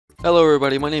Hello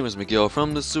everybody, my name is Miguel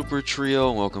from the Super Trio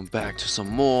and welcome back to some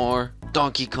more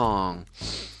Donkey Kong.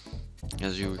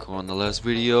 As you recall in the last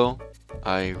video,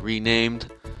 I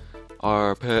renamed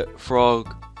our pet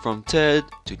frog from Ted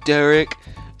to Derek,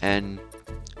 and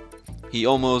he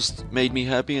almost made me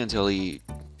happy until he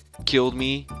killed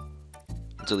me.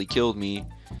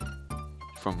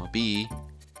 From a bee.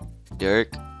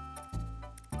 Derek,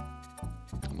 I'm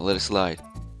gonna let it slide.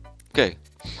 Okay,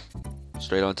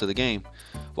 straight on to the game.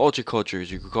 Vulture culture,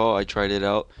 as you recall, I tried it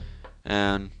out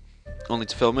and only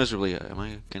to fail miserably.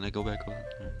 Can I go back on?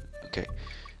 Okay.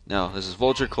 Now this is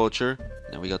vulture culture.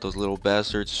 Now we got those little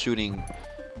bastards shooting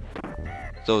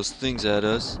those things at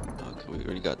us. Okay, we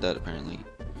already got that apparently.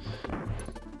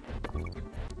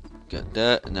 Got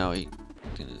that. And now we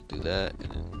gonna do that.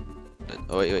 And then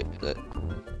oh wait. Okay.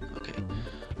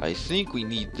 I think we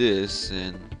need this,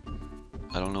 and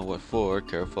I don't know what for.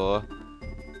 Careful.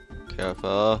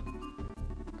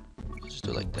 Just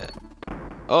do it like that.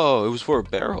 Oh, it was for a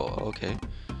barrel. Okay.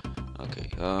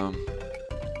 I'm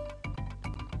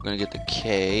gonna get the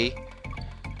K.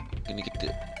 Gonna get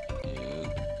the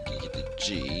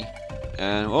G.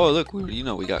 And oh look,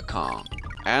 we got Kong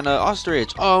and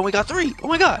ostrich. Oh, we got 3. Oh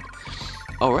my God.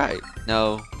 All right.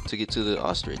 Now to get to the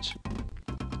ostrich.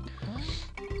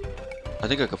 I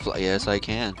think I can fly. Yes, I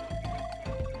can.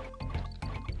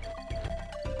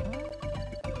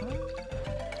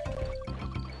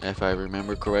 If I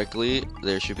remember correctly,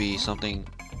 there should be something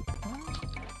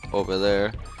over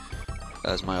there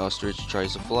as my ostrich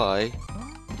tries to fly.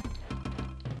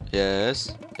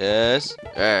 Yes.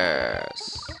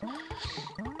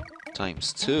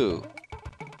 Times 2.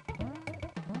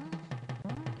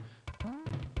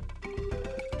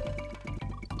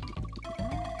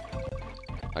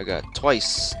 I got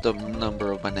twice the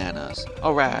number of bananas.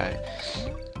 Alright.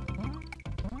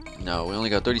 No, we only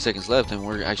got 30 seconds left and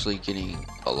we're actually getting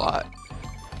a lot.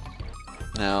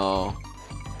 Now,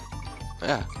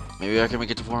 yeah, maybe I can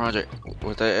make it to 400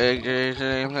 with the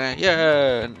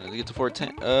yeah, and get to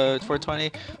 410,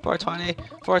 420,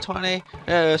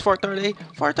 yeah, it's 430,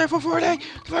 440,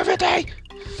 450,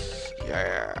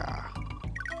 yeah.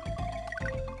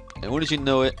 And wouldn't you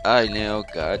know it, I now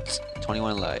got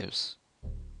 21 lives.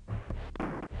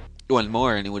 One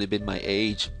more and it would have been my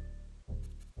age.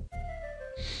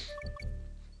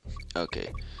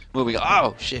 Okay, moving on.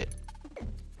 Oh shit!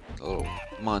 A little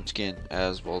munchkin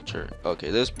as vulture.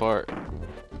 Okay, this part.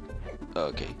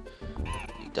 Okay,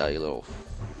 you die, you little.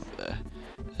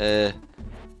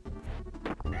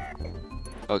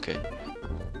 Okay.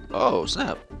 Oh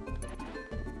snap!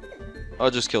 I'll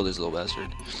just kill this little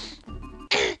bastard.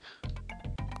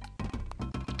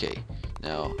 Okay,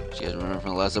 now, you guys remember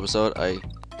from the last episode, I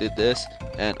did this,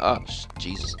 and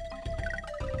Jesus.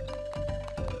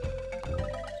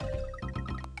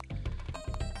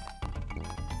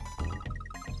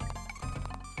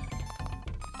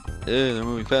 Yeah, they're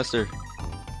moving faster.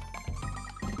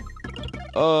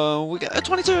 Oh, we got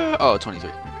 22. Oh,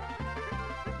 23.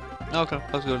 Okay,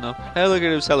 that's good enough. Hey, look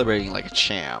at him celebrating like a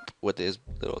champ with his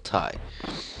little tie.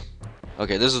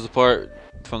 Okay, this is the part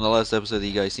from the last episode that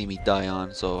you guys see me die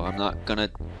on, so I'm not gonna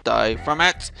die from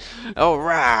it.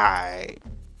 Alright.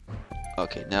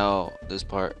 Okay, now this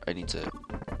part I need to.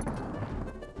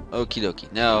 Okie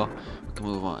dokie. Now we can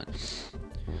move on.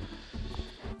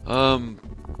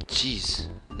 Jeez.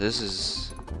 This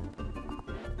is.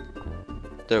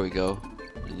 There we go.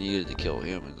 I needed to kill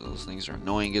him, and those things are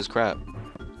annoying as crap.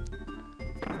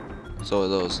 So are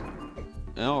those.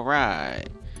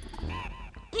 Alright.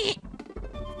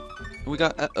 We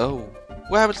got. Oh.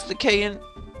 What happened to the K in.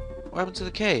 What happened to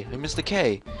the K? I missed the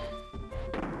K.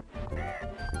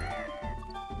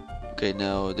 Okay,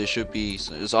 now there should be.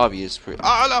 It's obvious.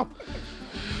 Oh no!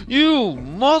 You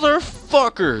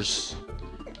motherfuckers!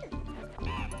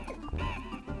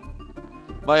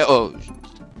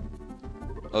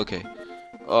 Okay.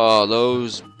 Oh,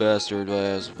 those bastard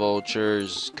ass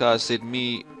vultures costed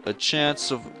me a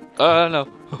chance of. No.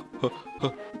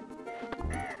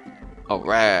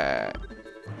 Alright.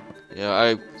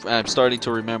 Yeah, I'm starting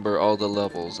to remember all the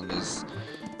levels in this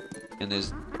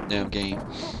damn game,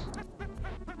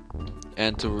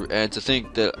 and to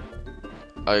think that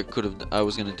I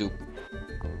was gonna do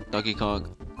Donkey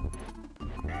Kong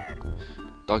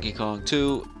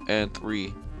 2 and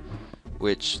 3,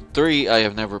 which 3 I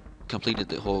have never completed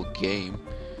the whole game.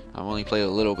 I've only played a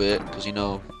little bit because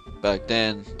back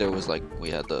then there was like we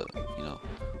had the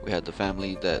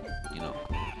family that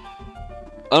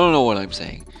I don't know what I'm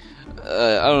saying.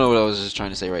 I don't know what I was just trying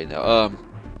to say right now.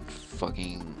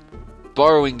 Fucking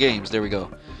borrowing games. There we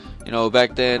go.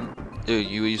 Back then, dude,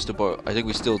 you used to borrow. I think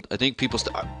people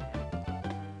still.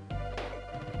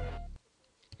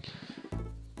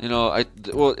 You know,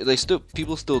 well,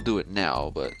 people still do it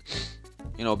now, but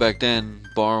you know, back then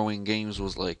borrowing games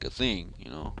was like a thing.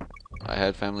 You know, I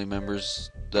had family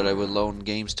members that I would loan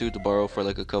games to borrow for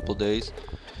like a couple days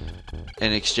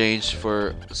in exchange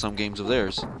for some games of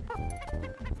theirs.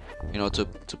 You know, to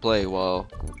play while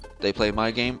they play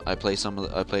my game, I play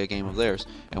a game of theirs,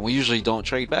 and we usually don't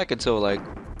trade back until like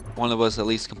one of us at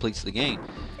least completes the game,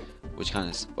 which kind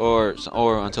of or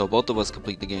until both of us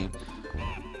complete the game.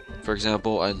 For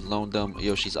example, I loaned them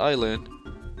Yoshi's Island.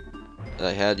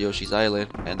 I had Yoshi's Island,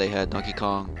 and they had Donkey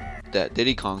Kong, that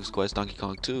Diddy Kong's Quest, Donkey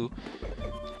Kong 2.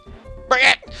 Bring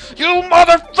it, you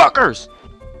motherfuckers!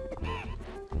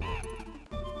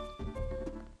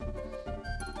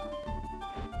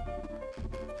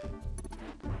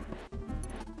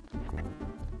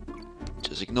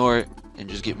 Just ignore it and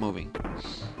just get moving.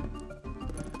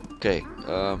 Okay,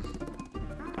 gotta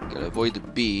avoid the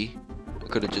B. I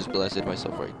could have just blasted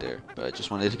myself right there, but I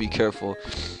just wanted to be careful.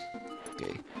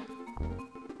 Okay.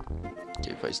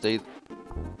 Okay, if I stay.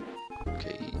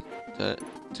 Okay, that,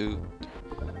 two,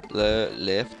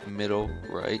 left, middle,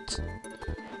 right,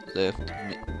 left,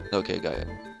 okay, got it.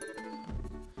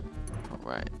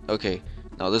 Alright, okay.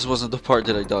 Now, this wasn't the part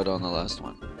that I died on the last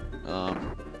one. I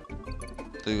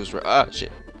think it was right. Ah,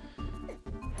 shit.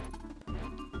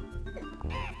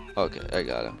 Okay, I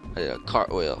got him. I did a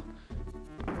cartwheel.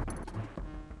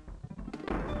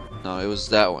 No, it was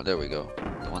that one. There we go.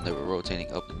 The one that were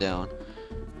rotating up and down.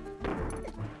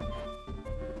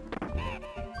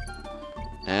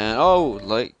 And oh,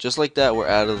 like just like that, we're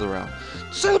out of the round.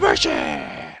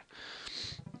 Celebration!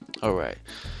 Alright.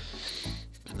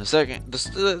 In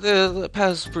the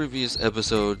past previous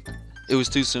episode, it was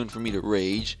too soon for me to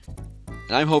rage.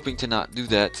 And I'm hoping to not do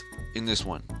that in this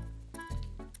one.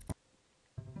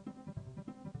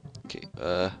 Okay,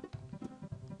 how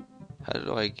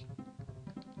do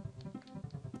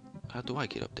I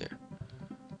get up there?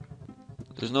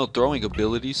 There's no throwing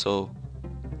ability, so...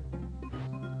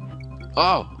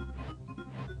 Oh!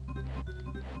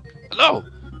 Hello!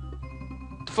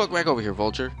 Get the fuck back over here,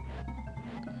 Vulture.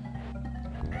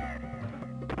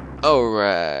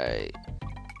 Alright.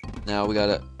 Now we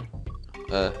gotta...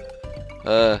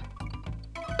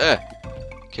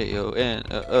 K-O-N,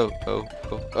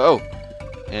 O-O-O-O,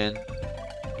 N,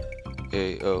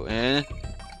 K-O-N,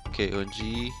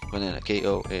 K-O-N-G, banana,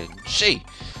 K-O-N-G.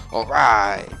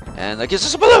 Alright! And I guess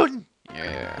it's a balloon!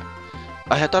 Yeah.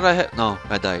 I thought I had... No,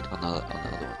 I died on the other one.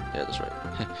 Yeah, that's right.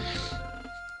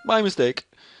 My mistake.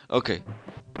 Okay.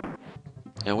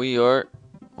 And we are...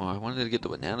 Well, I wanted to get the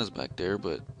bananas back there,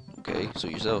 but... Okay, so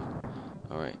yourself.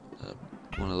 Alright.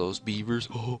 One of those beavers.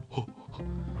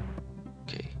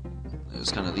 Okay.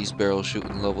 There's kind of these barrel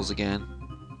shooting levels again.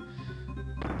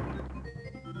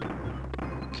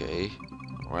 Okay.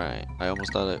 Alright. I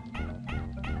almost thought it...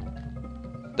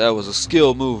 That was a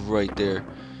skill move right there.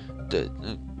 The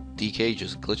DK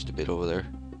just glitched a bit over there.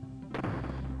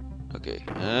 Okay.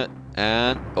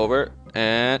 And over.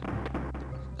 And...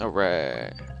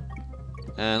 Alright.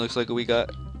 And looks like we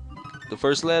got the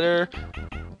first letter.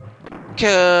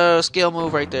 Skill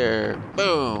move right there.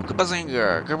 Boom.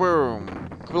 Kabazinga. Kaboom.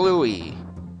 Kablooey.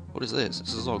 What is this?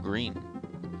 This is all green.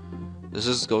 Does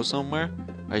this go somewhere?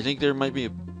 I think there might be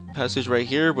a passage right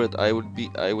here, but I would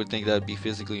think that'd be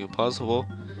physically impossible.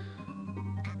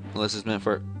 Unless it's meant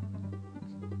for,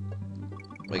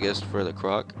 I guess, for the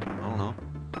croc. I don't know.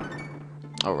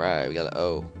 Alright, we got an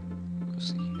O. Let's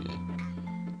see.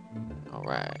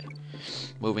 Alright.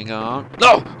 Moving on.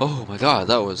 No! Oh my god,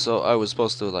 that was so... I was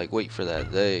supposed to, like, wait for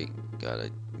that. God, I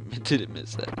didn't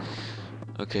miss that.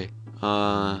 Okay.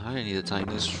 I need to time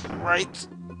this right.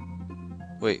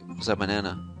 Wait, what's that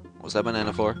banana? What's that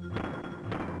banana for?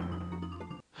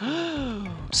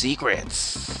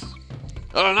 Secrets!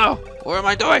 Oh no! What am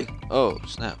I doing? Oh,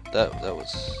 snap. That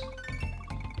was...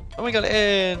 Oh, we got an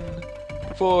N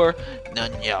for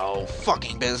none of your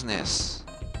fucking business.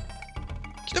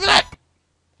 Get over that!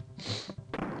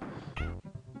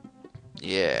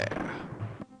 Yeah.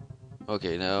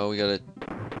 Okay, now we gotta...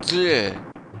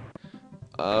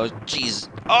 Oh, jeez.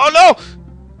 Oh, no!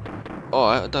 Oh,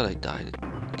 I thought I died.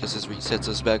 Guess this resets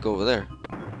us back over there.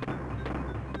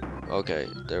 Okay,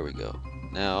 there we go.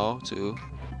 Now, to...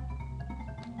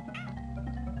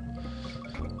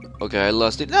 Okay, I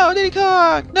lost it. No, Diddy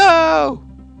Kong! No!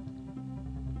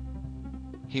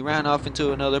 He ran off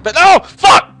into another... But no!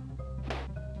 Fuck!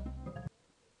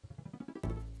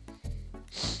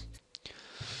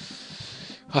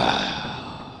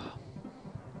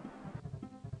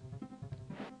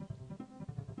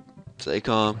 Stay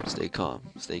calm, stay calm,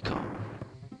 stay calm.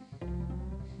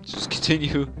 Just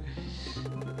continue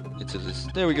into this.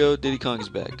 There we go, Diddy Kong is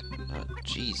back.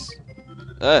 Jeez.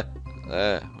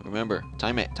 Remember,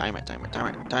 time it.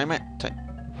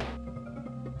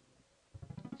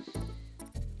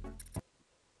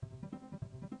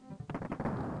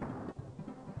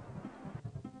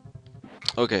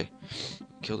 Okay,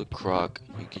 kill the croc.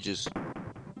 You could just.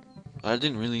 I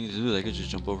didn't really need to do that. I could just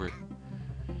jump over it.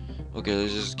 Okay,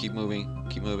 let's just keep moving.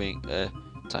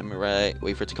 Time it right.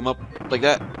 Wait for it to come up like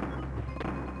that.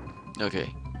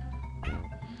 Okay.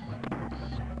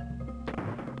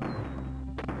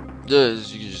 You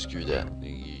can just screw that.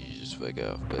 You just fuck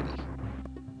off, buddy.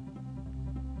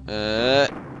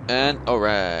 And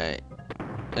alright.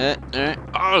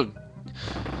 Oh!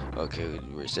 Okay,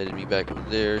 we're setting me back over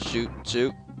there. Shoot.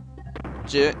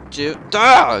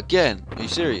 Ah! Again! Are you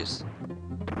serious?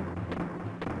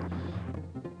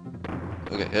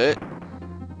 Okay, hit.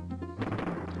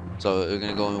 So we're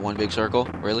gonna go in one big circle?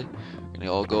 Really? We're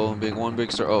gonna all go in one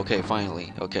big circle? Okay,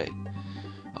 finally. Okay.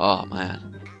 Oh, man.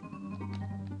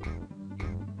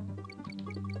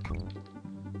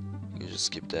 You just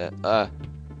skip that. I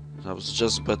was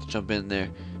just about to jump in there,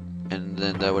 and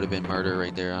then that would have been murder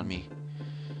right there on me.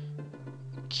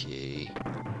 Okay.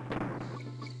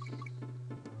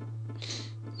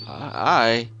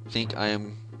 I think I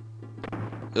am.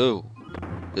 Oh,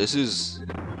 this is.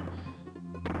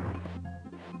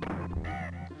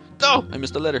 Oh, I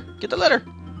missed the letter. Get the letter.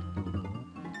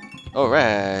 All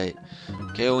right.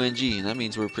 K-O-N-G, and that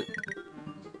means we're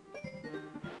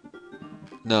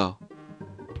No.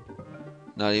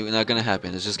 Not gonna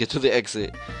happen. Let's just get to the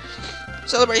exit.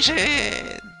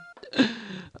 Celebration!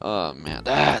 Oh man,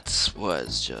 that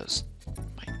was just,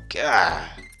 my god.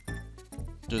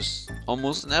 Just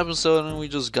almost an episode and we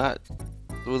just got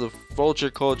with a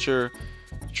vulture culture,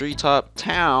 treetop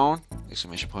town,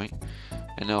 exclamation point,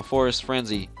 and now forest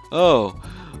frenzy. Oh,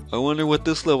 I wonder what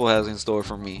this level has in store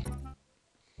for me.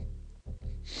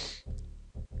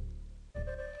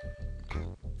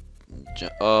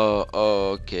 Oh,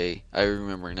 okay. I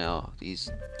remember now.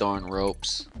 These darn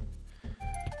ropes.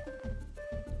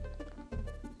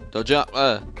 Don't jump.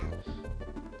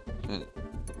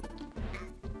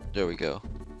 There we go.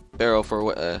 Barrel for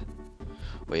what?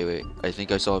 Wait. I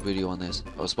think I saw a video on this.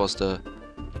 I was supposed to.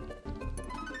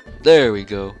 There we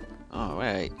go. All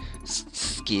right.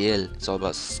 Skill. It's all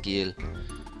about skill.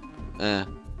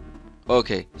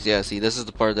 Okay. Yeah. See, this is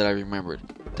the part that I remembered.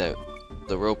 That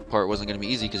the rope part wasn't gonna be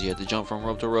easy because you had to jump from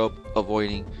rope to rope,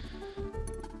 avoiding.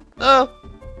 Oh.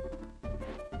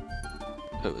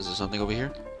 Is there something over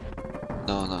here?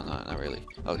 No, not really.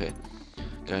 Okay.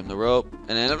 Got him the rope,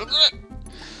 and then.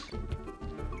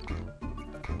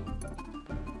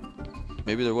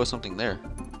 Maybe there was something there.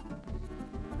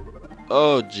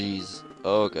 Oh, jeez.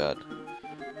 Oh, God.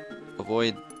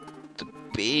 Avoid the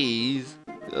bees.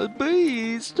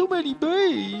 Bees. Too many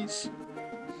bees.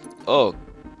 Oh,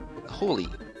 holy.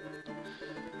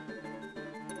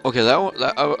 Okay, I'm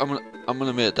gonna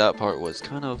admit that part was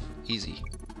kind of easy.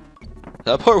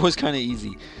 That part was kind of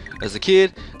easy. As a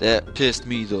kid, that pissed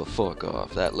me the fuck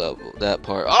off. That level, that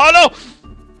part. Oh no!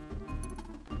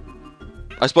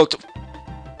 I spoke to.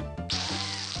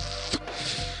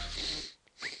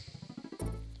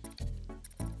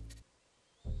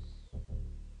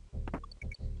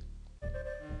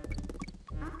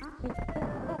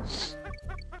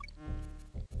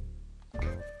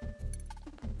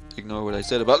 Ignore what I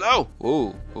said about.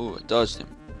 Oh, I dodged him.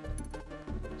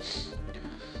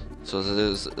 So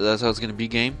that's how it's gonna be,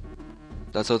 game.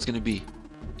 That's how it's gonna be.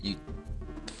 You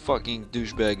fucking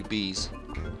douchebag bees.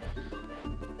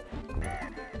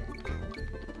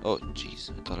 Oh,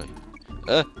 jeez. I thought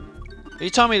you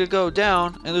told me to go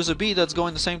down, and there's a bee that's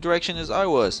going the same direction as I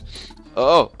was.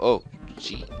 Oh,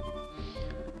 gee.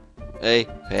 Hey.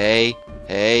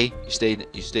 You stay.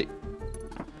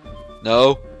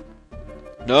 No.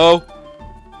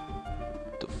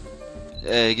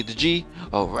 Get the G.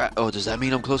 Oh, right. Oh, does that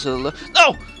mean I'm close to the left?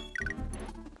 No!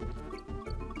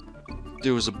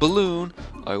 There was a balloon.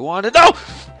 I wanted. No!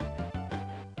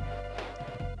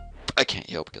 I can't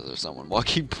yell because there's someone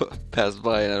walking past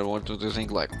by and I don't want them to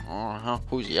think like, oh,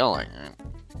 who's yelling?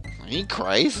 He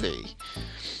crazy.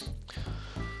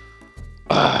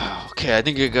 Okay, I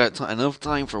think I got enough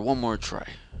time for one more try.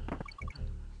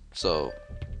 So,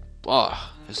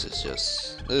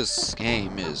 this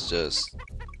game is just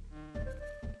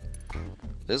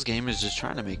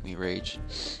trying to make me rage.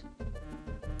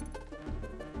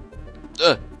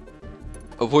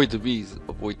 Avoid the bees.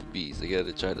 I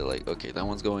gotta try to okay, that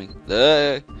one's going.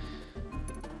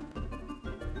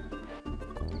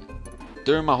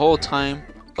 During my whole time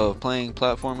of playing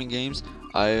platforming games,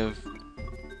 I've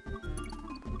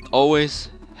always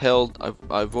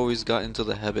I've always got into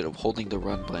the habit of holding the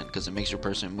run button because it makes your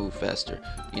person move faster.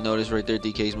 You notice right there,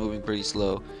 DK's moving pretty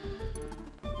slow.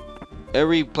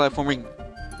 Every platforming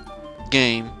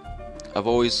game, I've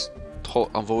always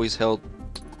held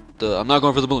the. I'm not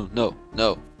going for the balloon. No,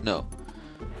 no, no.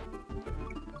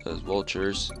 Those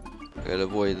vultures. I gotta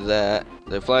avoid that.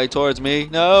 They're flying towards me.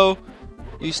 No,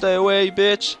 you stay away,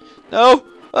 bitch. No.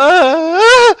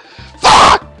 Ah!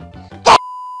 Fuck! Fuck!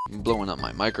 I'm blowing up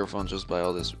my microphone just by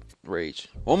all this rage.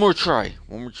 One more try.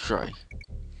 One more try.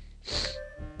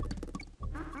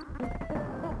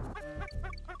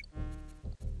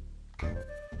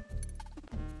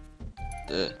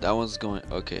 That one's going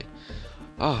okay.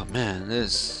 Oh man,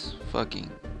 this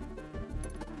fucking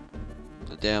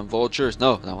the damn vultures.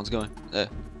 No, that one's going.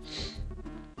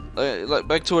 Like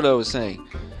back to what I was saying.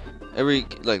 Every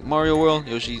like Mario World,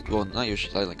 Yoshi, well not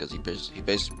Yoshi's Island because he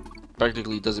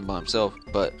practically does it by himself,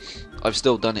 but I've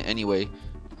still done it anyway.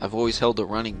 I've always held the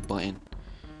running button,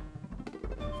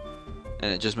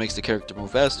 and it just makes the character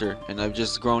move faster. And I've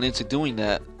just grown into doing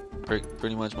that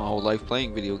pretty much my whole life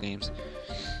playing video games.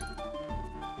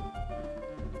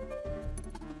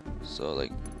 So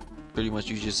like pretty much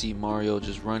you just see Mario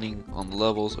just running on the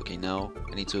levels. Okay, now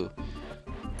I need to.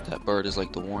 That bird is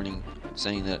like the warning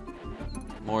saying that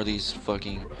more of these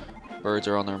fucking birds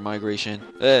are on their migration.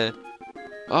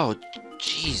 Oh,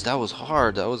 jeez, that was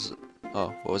hard. That was. Oh,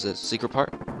 what was it? Secret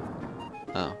part?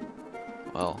 Oh,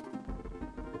 well.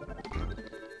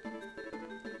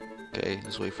 Okay,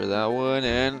 let's wait for that one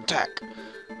and attack.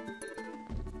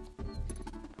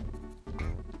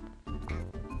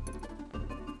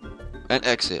 And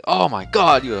exit. Oh my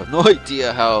god, you have no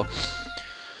idea how.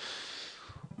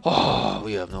 Oh,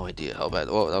 we have no idea how bad.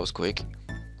 Oh, that was quick.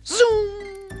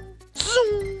 Zoom!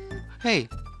 Zoom! Hey,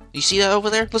 you see that over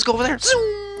there? Let's go over there.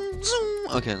 Zoom! Zoom!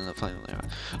 Okay, I'm not playing there.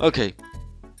 Okay,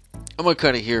 I'm gonna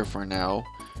cut it here for now.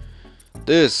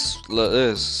 Those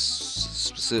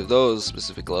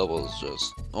specific levels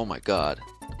just. Oh my god.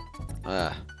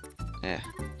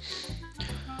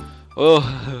 Well,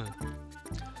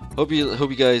 hope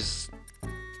you guys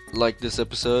like this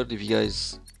episode.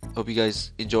 Hope you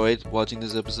guys enjoyed watching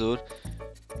this episode.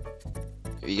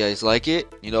 If you guys like it,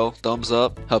 you know, thumbs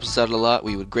up, helps us out a lot.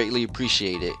 We would greatly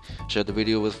appreciate it. Share the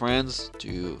video with friends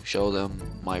to show them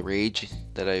my rage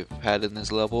that I've had in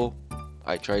this level.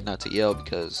 I tried not to yell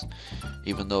because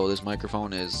even though this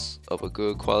microphone is of a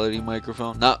good quality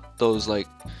microphone, not like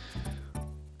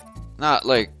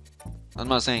I'm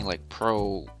not saying like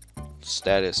pro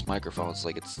status microphones,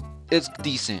 like it's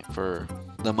decent for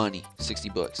the money, 60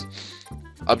 bucks.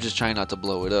 I'm just trying not to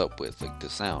blow it up with like the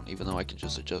sound, even though I can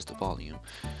just adjust the volume.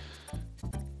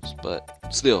 But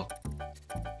still.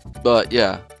 But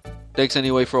yeah. Thanks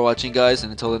anyway for watching, guys,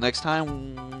 and until the next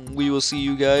time, we will see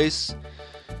you guys.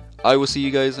 I will see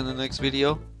you guys in the next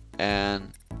video,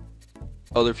 and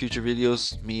other future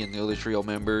videos, me and the other trio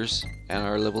members, and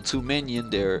our level 2 minion,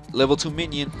 Derek. We'll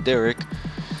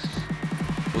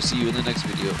see you in the next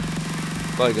video.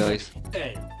 Bye, guys.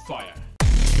 Aim, fire.